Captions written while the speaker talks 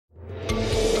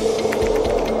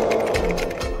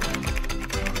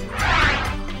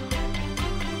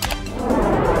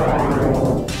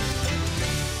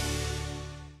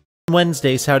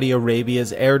Wednesday, Saudi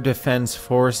Arabia's air defense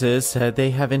forces said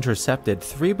they have intercepted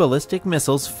 3 ballistic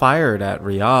missiles fired at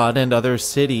Riyadh and other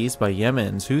cities by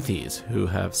Yemen's Houthis, who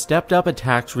have stepped up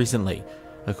attacks recently.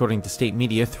 According to state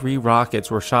media, 3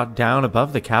 rockets were shot down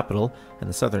above the capital and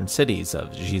the southern cities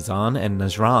of Jizan and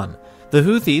Najran. The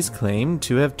Houthis claim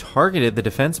to have targeted the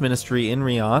defense ministry in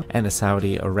Riyadh and a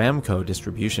Saudi Aramco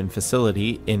distribution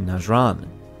facility in Najran.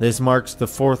 This marks the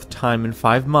 4th time in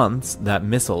 5 months that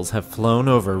missiles have flown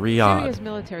over Riyadh. Syria's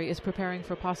military is preparing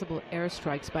for possible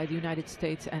airstrikes by the United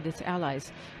States and its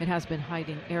allies. It has been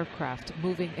hiding aircraft,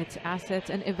 moving its assets,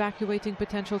 and evacuating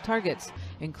potential targets,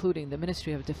 including the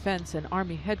Ministry of Defense and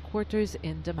Army headquarters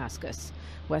in Damascus.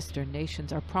 Western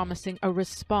nations are promising a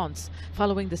response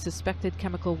following the suspected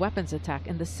chemical weapons attack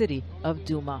in the city of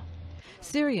Douma.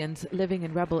 Syrians living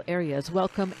in rebel areas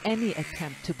welcome any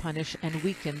attempt to punish and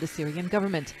weaken the Syrian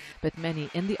government, but many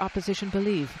in the opposition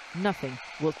believe nothing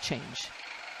will change.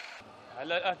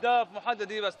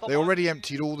 They already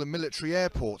emptied all the military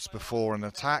airports before an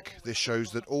attack. This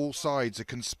shows that all sides are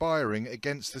conspiring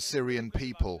against the Syrian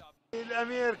people.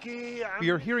 We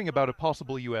are hearing about a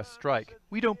possible U.S. strike.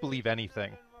 We don't believe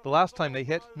anything. The last time they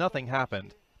hit, nothing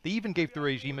happened. They even gave the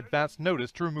regime advance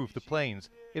notice to remove the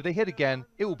planes. If they hit again,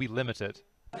 it will be limited.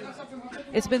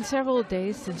 It's been several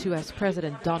days since U.S.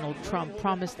 President Donald Trump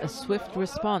promised a swift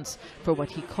response for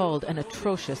what he called an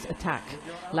atrocious attack.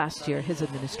 Last year, his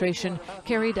administration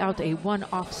carried out a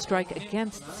one-off strike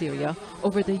against Syria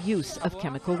over the use of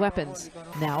chemical weapons.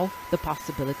 Now, the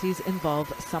possibilities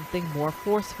involve something more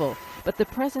forceful, but the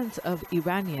presence of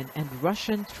Iranian and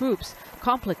Russian troops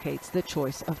complicates the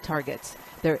choice of targets.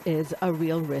 There is a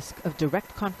real risk of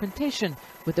direct confrontation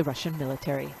with the Russian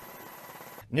military.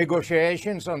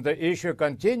 Negotiations on the issue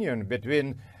continue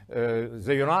between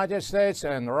the United States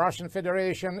and Russian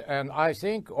Federation, and I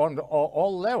think on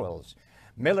all levels,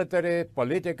 military,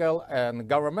 political, and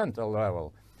governmental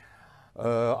level.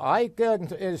 I can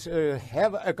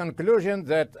have a conclusion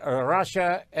that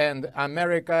Russia and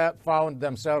America found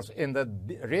themselves in the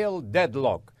real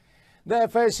deadlock. They are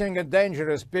facing a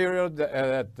dangerous period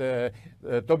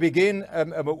to begin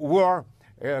a war,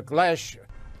 clash.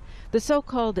 The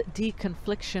so-called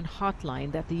deconfliction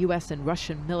hotline that the U.S. and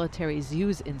Russian militaries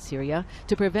use in Syria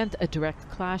to prevent a direct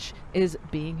clash is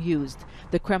being used.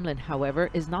 The Kremlin, however,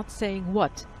 is not saying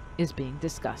what is being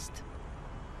discussed.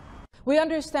 We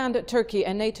understand that Turkey,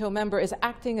 a NATO member, is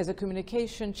acting as a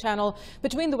communication channel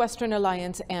between the Western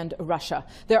Alliance and Russia.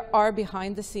 There are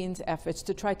behind-the-scenes efforts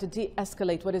to try to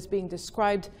de-escalate what is being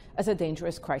described as a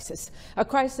dangerous crisis. A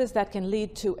crisis that can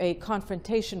lead to a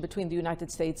confrontation between the United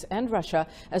States and Russia,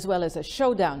 as well as a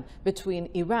showdown between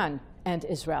Iran and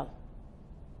Israel.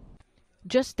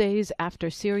 Just days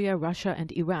after Syria, Russia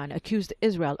and Iran accused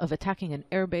Israel of attacking an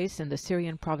airbase in the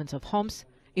Syrian province of Homs,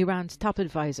 Iran's top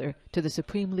advisor to the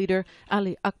supreme leader,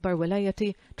 Ali Akbar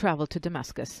Walayati, traveled to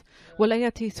Damascus.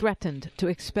 Walayati threatened to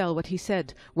expel what he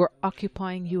said were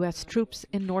occupying U.S. troops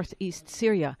in northeast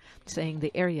Syria, saying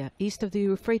the area east of the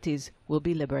Euphrates will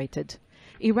be liberated.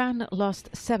 Iran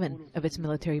lost 7 of its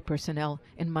military personnel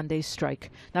in Monday's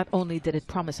strike. Not only did it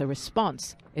promise a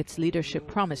response, its leadership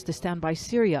promised to stand by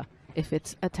Syria if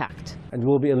it's attacked. It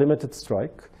will be a limited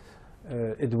strike.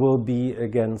 It will be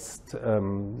against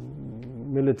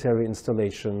military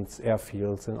installations,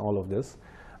 airfields, and all of this,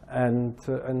 and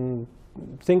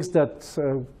things that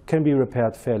can be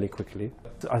repaired fairly quickly.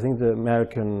 I think the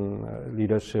American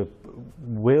leadership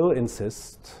will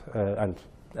insist, and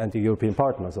the European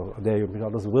partners, or their European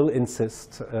partners, will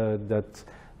insist that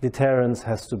deterrence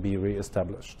has to be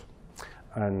re-established.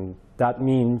 And that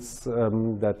means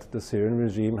that the Syrian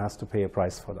regime has to pay a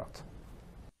price for that.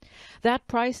 That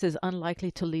price is unlikely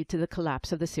to lead to the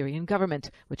collapse of the Syrian government,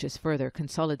 which is further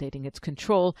consolidating its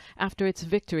control after its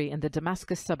victory in the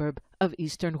Damascus suburb of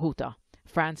eastern Ghouta.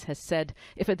 France has said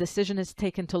if a decision is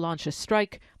taken to launch a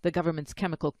strike, the government's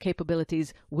chemical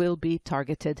capabilities will be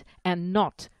targeted and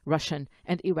not Russian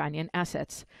and Iranian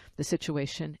assets. The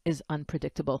situation is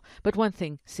unpredictable, but one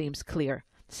thing seems clear.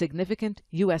 Significant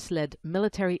U.S.-led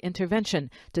military intervention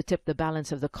to tip the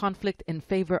balance of the conflict in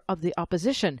favor of the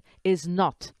opposition is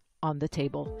not on the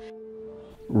table.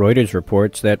 Reuters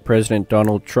reports that President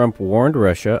Donald Trump warned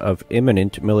Russia of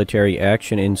imminent military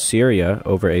action in Syria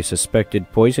over a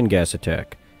suspected poison gas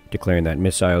attack, declaring that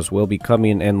missiles will be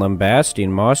coming and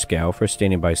lambasting Moscow for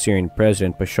standing by Syrian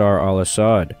President Bashar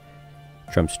al-Assad.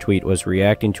 Trump's tweet was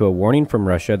reacting to a warning from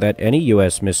Russia that any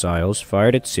U.S. missiles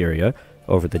fired at Syria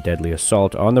over the deadly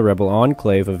assault on the rebel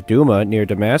enclave of Douma near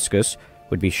Damascus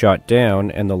would be shot down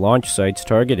and the launch sites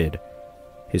targeted.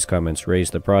 His comments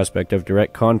raised the prospect of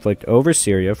direct conflict over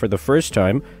Syria for the first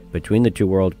time between the two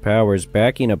world powers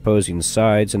backing opposing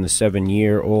sides in the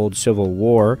 7-year-old civil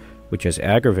war, which has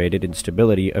aggravated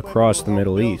instability across the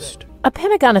Middle East. A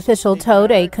Pentagon official told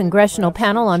a congressional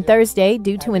panel on Thursday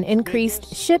due to an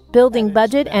increased shipbuilding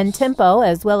budget and tempo,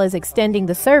 as well as extending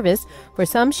the service for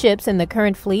some ships in the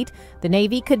current fleet, the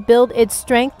Navy could build its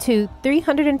strength to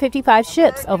 355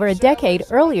 ships over a decade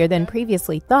earlier than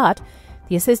previously thought.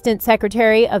 The Assistant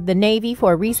Secretary of the Navy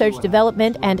for Research,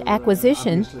 Development, and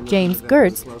Acquisition, James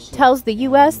Gertz, tells the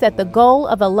U.S. that the goal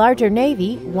of a larger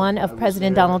Navy, one of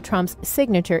President Donald Trump's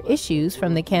signature issues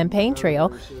from the campaign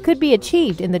trail, could be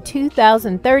achieved in the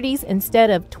 2030s instead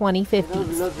of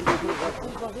 2050s.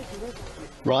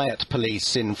 Riot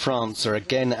police in France are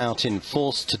again out in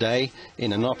force today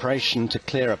in an operation to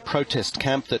clear a protest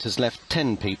camp that has left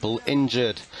 10 people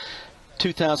injured.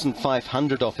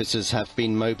 2,500 officers have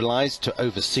been mobilized to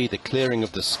oversee the clearing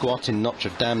of the squat in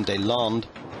Notre-Dame-des-Landes.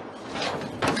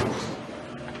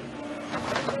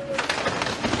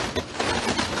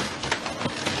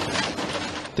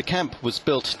 The camp was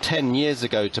built 10 years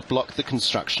ago to block the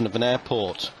construction of an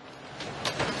airport.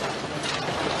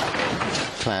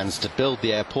 Plans to build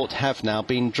the airport have now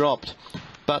been dropped,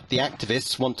 but the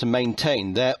activists want to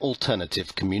maintain their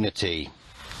alternative community.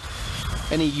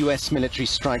 Any US military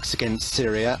strikes against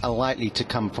Syria are likely to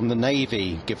come from the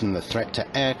Navy, given the threat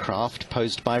to aircraft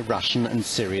posed by Russian and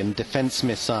Syrian defense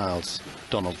missiles.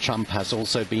 Donald Trump has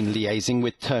also been liaising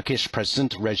with Turkish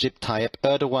President Recep Tayyip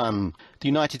Erdogan. The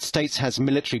United States has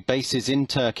military bases in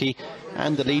Turkey,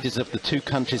 and the leaders of the two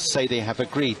countries say they have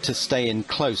agreed to stay in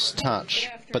close touch.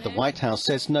 But the White House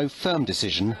says no firm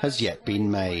decision has yet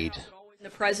been made. The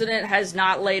president has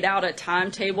not laid out a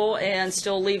timetable and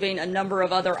still leaving a number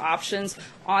of other options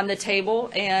on the table,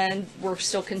 and we're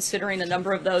still considering a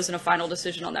number of those, and a final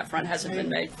decision on that front hasn't been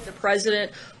made. The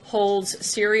president holds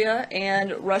Syria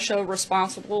and Russia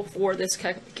responsible for this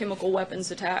chemical weapons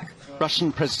attack.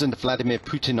 Russian President Vladimir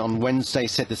Putin on Wednesday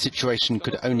said the situation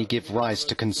could only give rise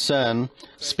to concern.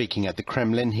 Speaking at the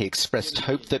Kremlin, he expressed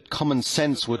hope that common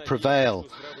sense would prevail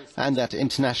and that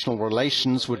international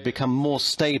relations would become more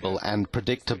stable and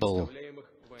predictable.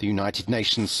 The United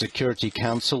Nations Security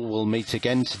Council will meet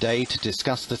again today to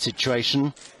discuss the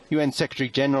situation. UN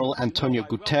Secretary-General Antonio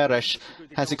Guterres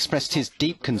has expressed his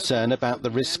deep concern about the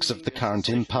risks of the current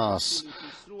impasse,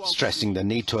 stressing the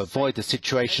need to avoid the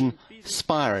situation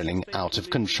spiraling out of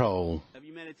control.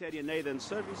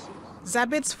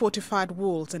 Zabid's fortified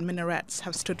walls and minarets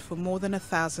have stood for more than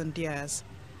 1,000 years.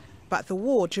 But the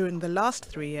war during the last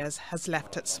 3 years has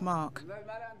left its mark.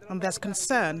 And there's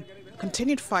concern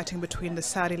continued fighting between the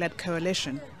Saudi-led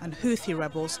coalition and Houthi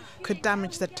rebels could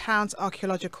damage the town's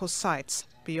archaeological sites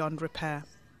beyond repair.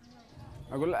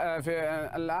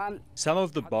 Some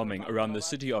of the bombing around the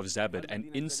city of Zabid and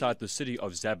inside the city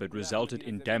of Zabid resulted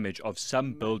in damage of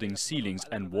some building ceilings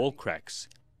and wall cracks.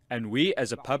 And we,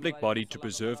 as a public body to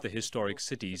preserve the historic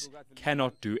cities,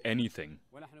 cannot do anything.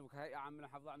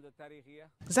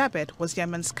 Zabid was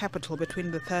Yemen's capital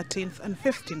between the 13th and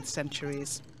 15th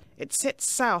centuries. It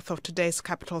sits south of today's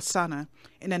capital Sana'a,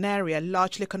 in an area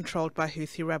largely controlled by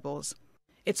Houthi rebels.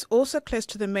 It's also close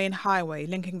to the main highway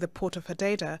linking the port of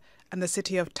Hodeidah and the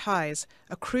city of Taiz,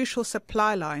 a crucial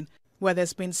supply line where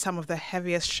there's been some of the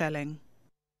heaviest shelling.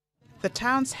 The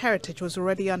town's heritage was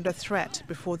already under threat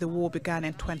before the war began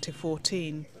in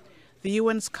 2014. The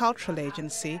UN's cultural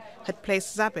agency had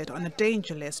placed Zabid on a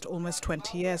danger list almost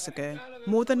 20 years ago.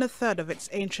 More than a third of its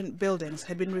ancient buildings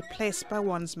had been replaced by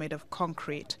ones made of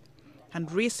concrete,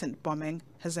 and recent bombing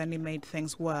has only made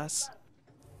things worse.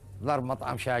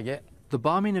 The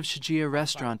bombing of Shajia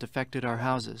restaurant affected our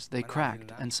houses. They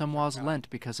cracked, and some walls lent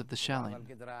because of the shelling.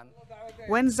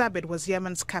 When Zabid was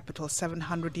Yemen's capital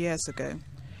 700 years ago,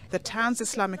 the town's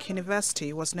Islamic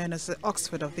university was known as the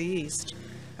Oxford of the East,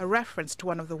 a reference to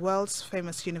one of the world's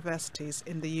famous universities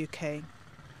in the UK.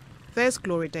 Those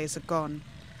glory days are gone,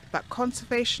 but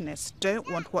conservationists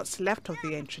don't want what's left of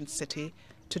the ancient city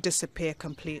to disappear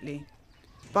completely.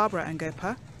 Barbara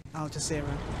Angopa, Al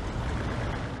Jazeera.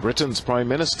 Britain's Prime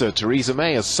Minister Theresa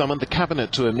May has summoned the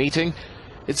cabinet to a meeting.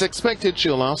 It's expected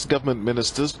she'll ask government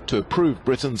ministers to approve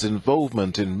Britain's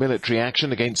involvement in military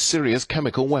action against Syria's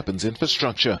chemical weapons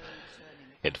infrastructure.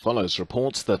 It follows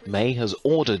reports that May has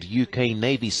ordered UK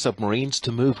Navy submarines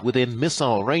to move within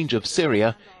missile range of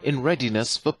Syria in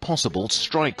readiness for possible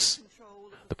strikes.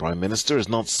 The Prime Minister is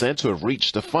not said to have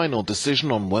reached a final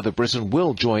decision on whether Britain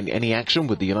will join any action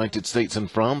with the United States and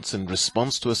France in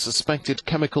response to a suspected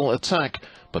chemical attack,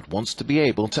 but wants to be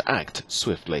able to act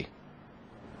swiftly.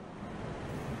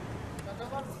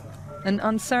 An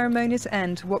unceremonious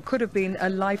end to what could have been a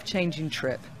life-changing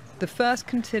trip. The first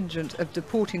contingent of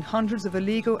deporting hundreds of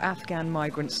illegal Afghan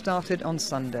migrants started on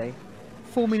Sunday.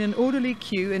 Forming an orderly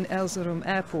queue in Erzurum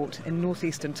airport in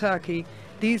northeastern Turkey,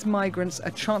 these migrants are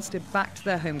transited back to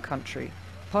their home country,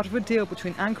 part of a deal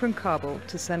between Ankara and Kabul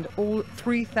to send all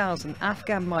 3,000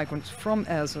 Afghan migrants from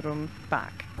Erzurum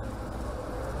back.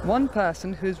 One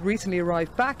person who has recently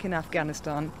arrived back in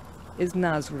Afghanistan is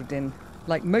Nazruddin.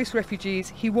 Like most refugees,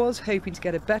 he was hoping to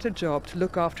get a better job to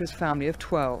look after his family of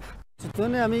 12.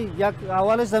 One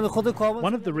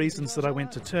of the reasons that I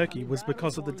went to Turkey was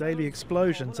because of the daily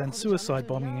explosions and suicide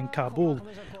bombing in Kabul.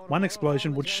 One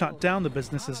explosion would shut down the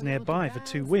businesses nearby for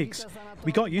 2 weeks.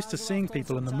 We got used to seeing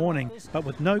people in the morning, but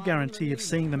with no guarantee of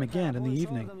seeing them again in the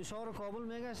evening.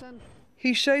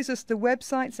 He shows us the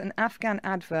websites and Afghan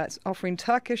adverts offering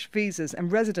Turkish visas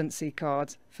and residency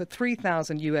cards for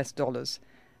 $3,000 US.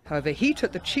 However, he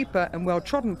took the cheaper and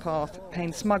well-trodden path,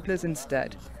 paying smugglers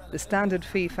instead. The standard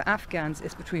fee for Afghans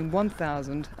is between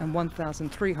 $1,000 and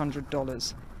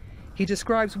 $1,300. He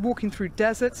describes walking through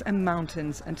deserts and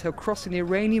mountains until crossing the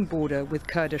Iranian border with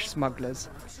Kurdish smugglers.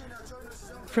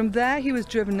 From there, he was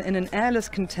driven in an airless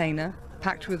container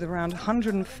packed with around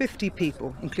 150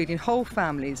 people, including whole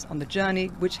families, on the journey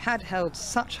which had held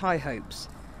such high hopes.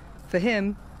 For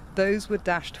him, those were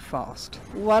dashed fast.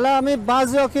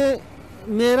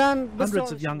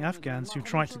 Hundreds of young Afghans who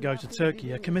try to go to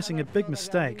Turkey are committing a big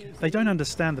mistake. They don't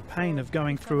understand the pain of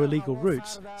going through illegal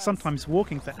routes, sometimes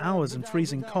walking for hours in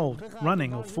freezing cold,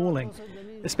 running or falling,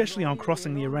 especially on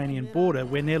crossing the Iranian border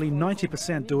where nearly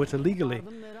 90% do it illegally.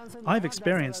 I've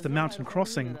experienced a mountain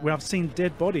crossing where I've seen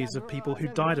dead bodies of people who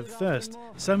died of thirst,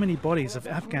 so many bodies of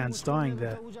Afghans dying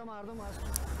there.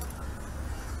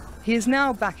 He is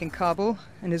now back in Kabul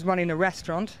and is running a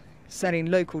restaurant, selling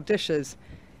local dishes.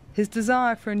 His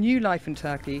desire for a new life in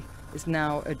Turkey is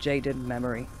now a jaded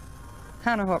memory.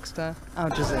 Hannah Hoxter, Al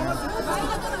Jazeera.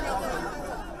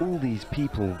 All these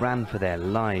people ran for their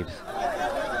lives.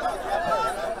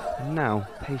 And now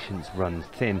patience runs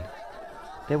thin.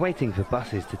 They're waiting for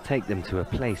buses to take them to a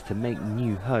place to make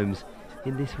new homes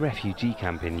in this refugee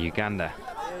camp in Uganda.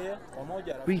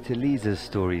 Rita Lisa's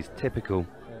story is typical.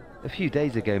 A few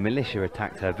days ago, militia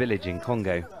attacked her village in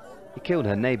Congo. It killed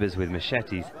her neighbours with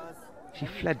machetes. She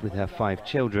fled with her 5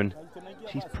 children.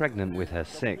 She's pregnant with her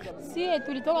 6th.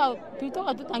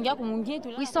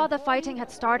 We saw the fighting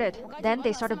had started. Then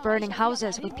they started burning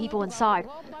houses with people inside.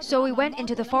 So we went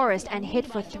into the forest and hid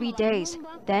for 3 days.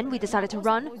 Then we decided to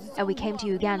run and we came to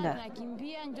Uganda.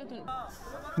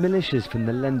 Militias from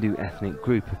the Lendu ethnic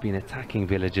group have been attacking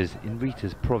villages in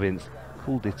Rita's province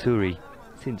called Ituri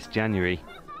since January.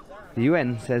 The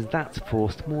UN says that's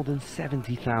forced more than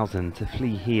 70,000 to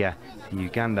flee here to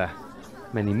Uganda.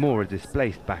 Many more are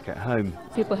displaced back at home.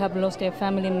 People have lost their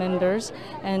family members,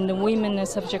 and women are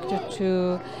subjected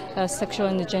to sexual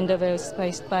and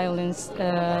gender-based violence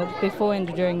before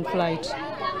and during flight.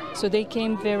 So they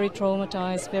came very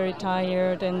traumatized, very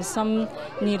tired, and some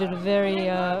needed very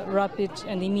rapid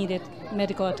and immediate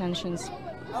medical attentions.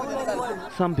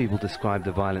 Some people describe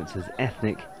the violence as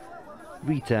ethnic.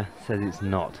 Rita says it's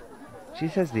not. She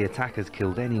says the attackers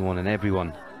killed anyone and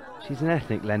everyone. She's an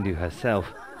ethnic Lendu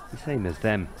herself, the same as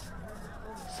them.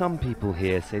 Some people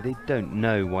here say they don't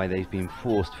know why they've been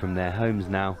forced from their homes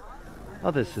now.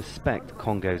 Others suspect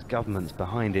Congo's government's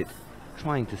behind it,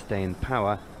 trying to stay in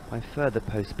power by further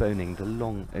postponing the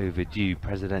long overdue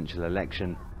presidential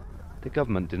election. The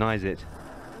government denies it.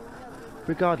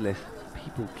 Regardless,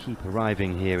 people keep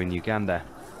arriving here in Uganda.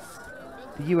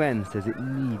 The UN says it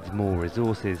needs more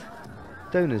resources.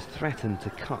 Donors threatened to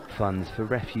cut funds for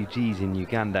refugees in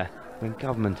Uganda when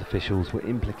government officials were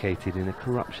implicated in a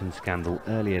corruption scandal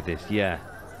earlier this year.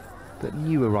 But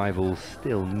new arrivals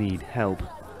still need help.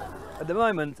 At the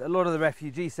moment, a lot of the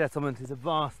refugee settlement is a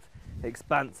vast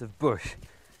expanse of bush.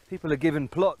 People are given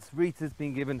plots. Rita's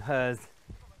been given hers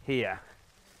here.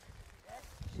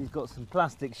 She's got some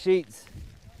plastic sheets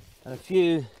and a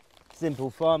few simple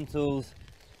farm tools.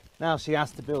 Now she has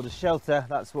to build a shelter.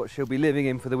 That's what she'll be living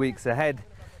in for the weeks ahead,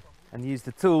 and use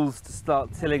the tools to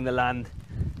start tilling the land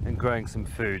and growing some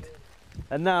food.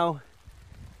 And now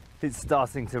it's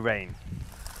starting to rain.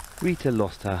 Rita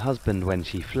lost her husband when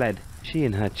she fled. She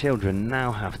and her children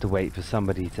now have to wait for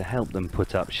somebody to help them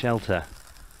put up shelter.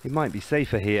 It might be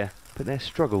safer here, but their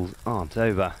struggles aren't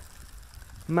over.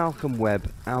 Malcolm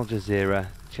Webb, Al Jazeera,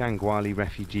 Changwali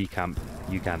Refugee Camp,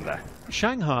 Uganda.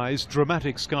 Shanghai's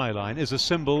dramatic skyline is a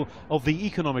symbol of the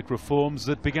economic reforms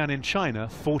that began in China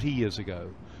 40 years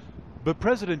ago. But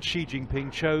President Xi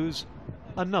Jinping chose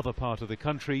another part of the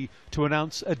country to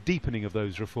announce a deepening of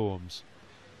those reforms.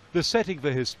 The setting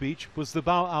for his speech was the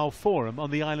Bao'ao Forum on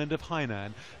the island of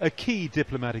Hainan, a key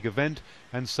diplomatic event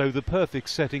and so the perfect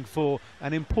setting for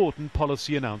an important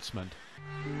policy announcement.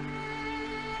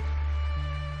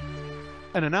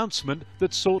 An announcement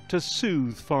that sought to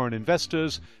soothe foreign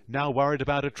investors now worried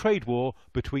about a trade war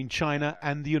between China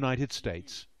and the United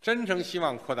States.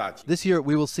 This year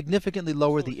we will significantly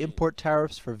lower the import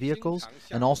tariffs for vehicles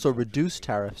and also reduce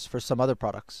tariffs for some other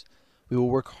products. We will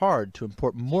work hard to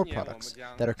import more products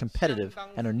that are competitive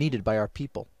and are needed by our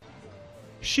people.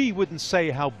 Xi wouldn't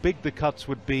say how big the cuts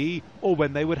would be or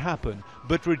when they would happen,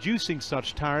 but reducing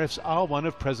such tariffs are one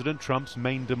of President Trump's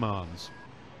main demands.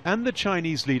 And the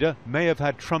Chinese leader may have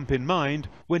had Trump in mind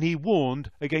when he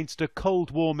warned against a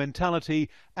Cold War mentality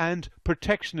and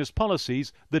protectionist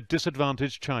policies that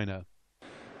disadvantage China.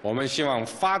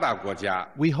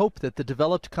 We hope that the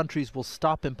developed countries will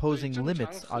stop imposing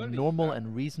limits on normal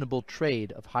and reasonable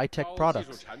trade of high-tech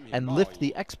products and lift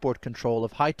the export control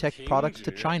of high-tech products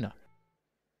to China.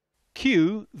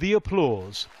 Cue the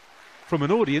applause from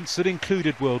an audience that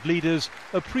included world leaders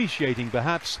appreciating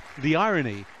perhaps the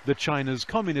irony that China's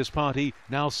Communist Party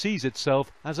now sees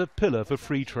itself as a pillar for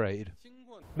free trade.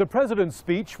 The president's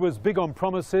speech was big on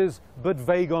promises but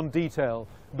vague on detail.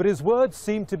 But his words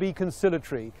seemed to be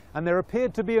conciliatory, and there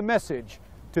appeared to be a message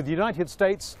to the United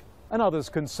States and others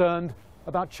concerned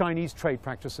about Chinese trade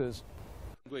practices.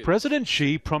 President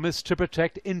Xi promised to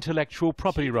protect intellectual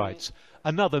property rights,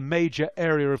 another major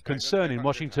area of concern in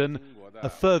Washington, a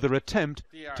further attempt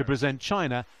to present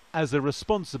China as a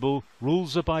responsible,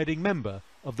 rules-abiding member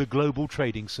of the global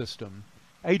trading system.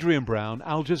 Adrian Brown,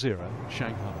 Al Jazeera,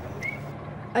 Shanghai.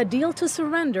 A deal to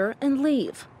surrender and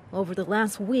leave. Over the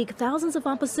last week, thousands of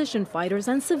opposition fighters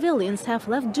and civilians have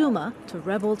left Douma to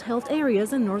rebel-held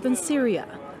areas in northern Syria.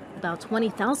 About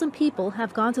 20,000 people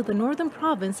have gone to the northern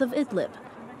province of Idlib.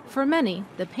 For many,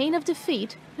 the pain of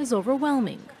defeat is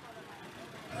overwhelming.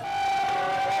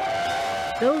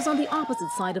 Those on the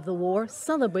opposite side of the war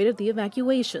celebrated the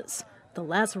evacuations. The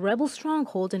last rebel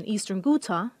stronghold in eastern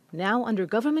Ghouta, now under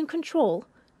government control,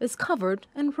 is covered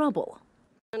in rubble.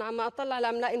 All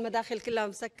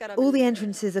the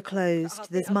entrances are closed.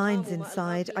 There's mines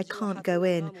inside. I can't go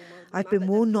in. I've been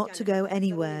warned not to go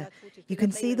anywhere. You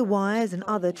can see the wires and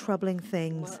other troubling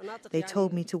things. They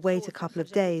told me to wait a couple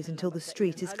of days until the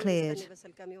street is cleared.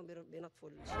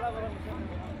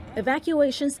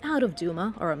 Evacuations out of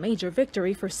Douma are a major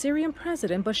victory for Syrian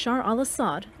President Bashar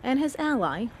al-Assad and his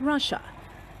ally, Russia.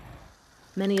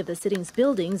 Many of the city's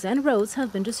buildings and roads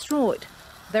have been destroyed.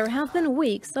 There have been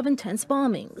weeks of intense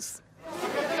bombings.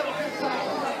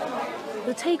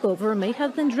 The takeover may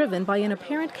have been driven by an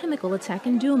apparent chemical attack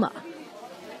in Douma.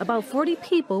 About 40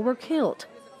 people were killed.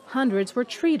 Hundreds were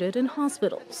treated in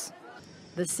hospitals.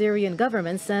 The Syrian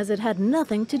government says it had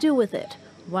nothing to do with it,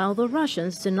 while the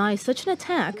Russians deny such an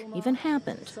attack even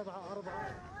happened.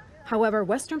 However,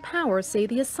 Western powers say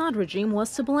the Assad regime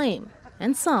was to blame,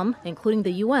 and some, including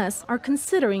the U.S., are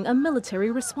considering a military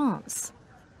response.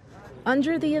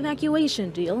 Under the evacuation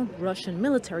deal, Russian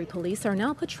military police are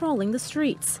now patrolling the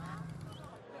streets.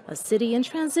 A city in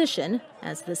transition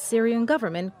as the Syrian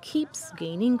government keeps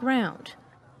gaining ground.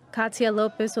 Katia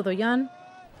Lopez-Odoyan,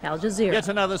 Al Jazeera. Yet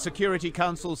another Security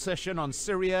Council session on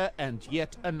Syria and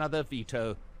yet another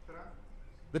veto.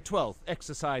 The 12th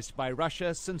exercised by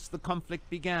Russia since the conflict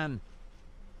began.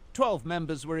 12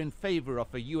 members were in favor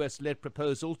of a US-led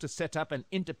proposal to set up an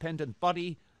independent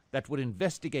body that would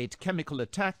investigate chemical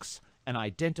attacks and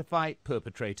identify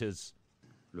perpetrators.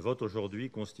 This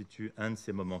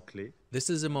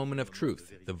is a moment of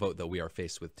truth, the vote that we are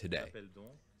faced with today.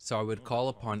 So I would call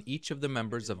upon each of the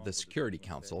members of the Security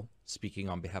Council, speaking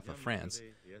on behalf of France,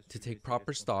 to take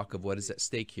proper stock of what is at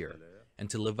stake here,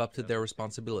 and to live up to their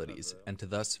responsibilities, and to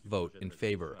thus vote in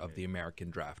favor of the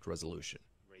American draft resolution.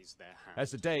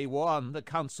 As the day wore on, the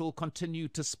Council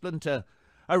continued to splinter.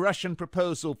 A Russian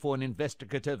proposal for an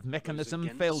investigative mechanism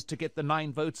failed to get the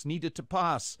 9 votes needed to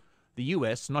pass, the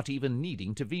US not even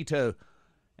needing to veto,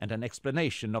 and an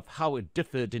explanation of how it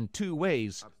differed in 2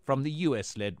 ways from the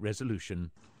US-led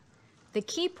resolution. The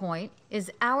key point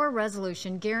is our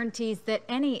resolution guarantees that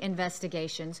any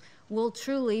investigations will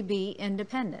truly be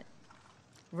independent.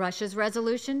 Russia's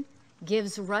resolution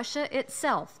gives Russia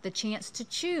itself the chance to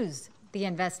choose the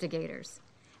investigators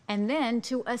and then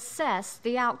to assess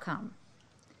the outcome.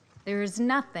 There is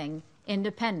nothing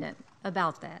independent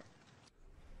about that.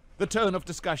 The tone of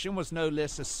discussion was no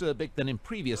less acerbic than in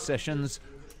previous sessions,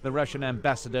 the Russian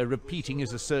ambassador repeating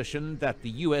his assertion that the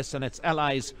US and its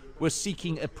allies were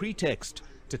seeking a pretext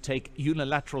to take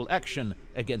unilateral action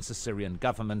against the Syrian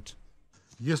government.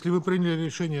 If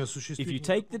you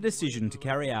take the decision to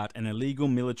carry out an illegal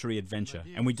military adventure,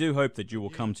 and we do hope that you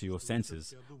will come to your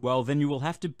senses, well, then you will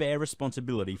have to bear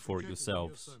responsibility for it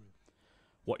yourselves.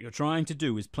 What you're trying to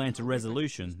do is plant a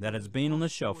resolution that has been on the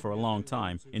shelf for a long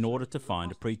time in order to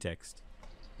find a pretext.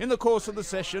 In the course of the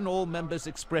session, all members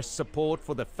expressed support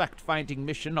for the fact-finding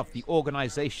mission of the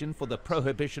Organization for the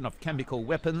Prohibition of Chemical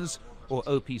Weapons, or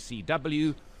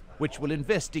OPCW, which will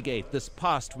investigate this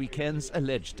past weekend's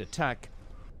alleged attack.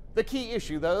 The key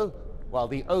issue, though, while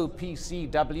the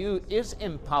OPCW is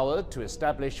empowered to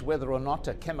establish whether or not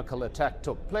a chemical attack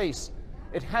took place,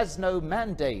 it has no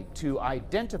mandate to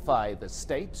identify the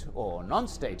state or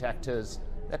non-state actors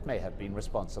that may have been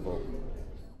responsible.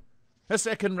 A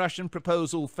second Russian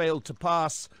proposal failed to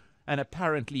pass, an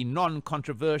apparently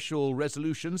non-controversial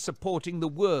resolution supporting the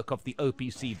work of the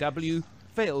OPCW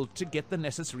failed to get the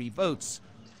necessary votes.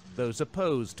 Those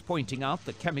opposed pointing out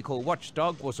the chemical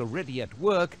watchdog was already at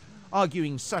work,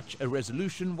 arguing such a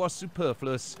resolution was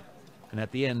superfluous. And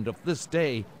at the end of this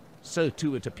day, so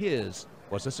too it appears,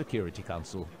 was a Security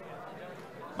Council.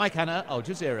 Mike Hanna, Al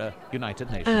Jazeera, United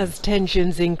Nations. As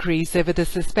tensions increase over the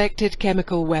suspected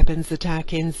chemical weapons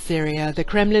attack in Syria, the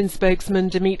Kremlin spokesman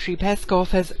Dmitry Peskov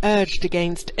has urged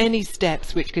against any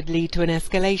steps which could lead to an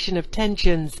escalation of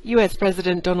tensions. US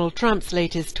President Donald Trump's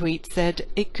latest tweet said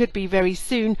it could be very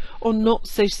soon or not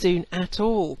so soon at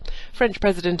all. French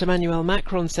President Emmanuel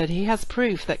Macron said he has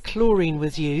proof that chlorine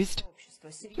was used.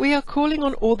 We are calling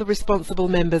on all the responsible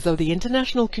members of the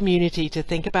international community to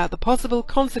think about the possible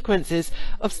consequences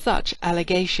of such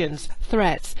allegations,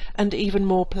 threats, and even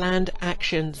more planned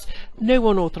actions. No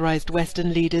one authorized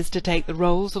Western leaders to take the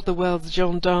roles of the world's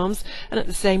gendarmes and at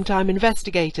the same time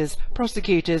investigators,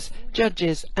 prosecutors,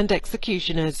 judges, and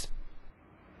executioners.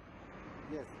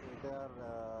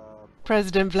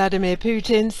 President Vladimir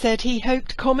Putin said he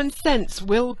hoped common sense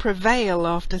will prevail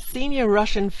after senior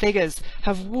Russian figures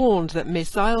have warned that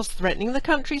missiles threatening the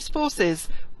country's forces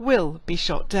will be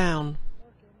shot down.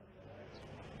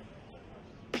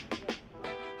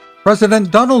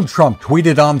 President Donald Trump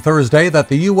tweeted on Thursday that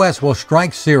the U.S. will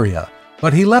strike Syria,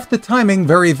 but he left the timing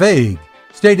very vague,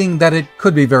 stating that it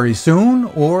could be very soon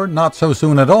or not so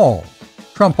soon at all.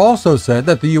 Trump also said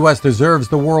that the U.S. deserves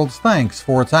the world's thanks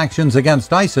for its actions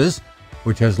against ISIS,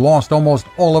 which has lost almost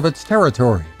all of its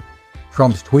territory.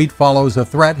 Trump's tweet follows a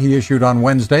threat he issued on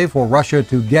Wednesday for Russia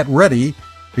to get ready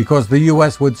because the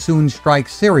U.S. would soon strike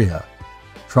Syria.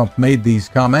 Trump made these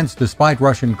comments despite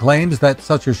Russian claims that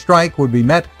such a strike would be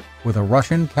met with a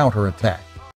Russian counterattack.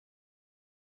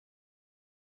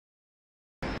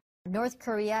 North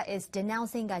Korea is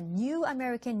denouncing a new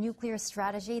American nuclear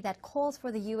strategy that calls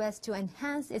for the U.S. to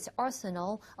enhance its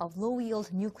arsenal of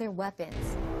low-yield nuclear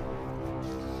weapons.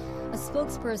 A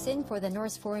spokesperson for the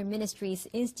North Foreign Ministry's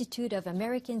Institute of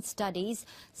American Studies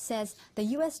says the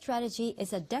U.S. strategy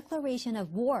is a declaration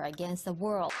of war against the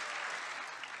world.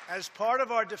 As part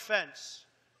of our defense,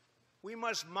 we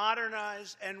must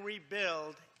modernize and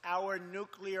rebuild our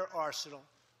nuclear arsenal,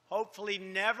 hopefully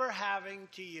never having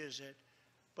to use it,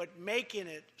 but making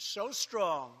it so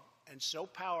strong and so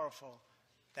powerful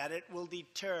that it will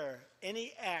deter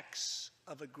any acts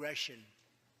of aggression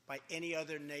by any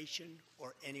other nation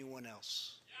or anyone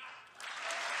else.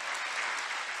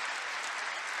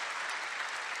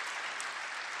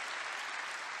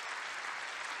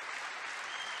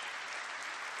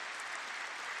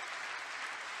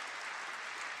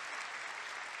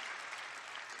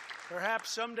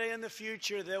 Perhaps someday in the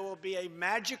future there will be a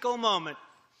magical moment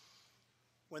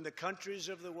when the countries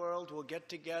of the world will get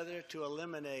together to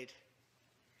eliminate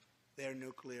their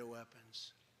nuclear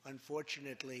weapons.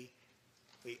 Unfortunately,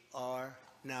 we are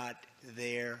not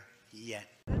there yet.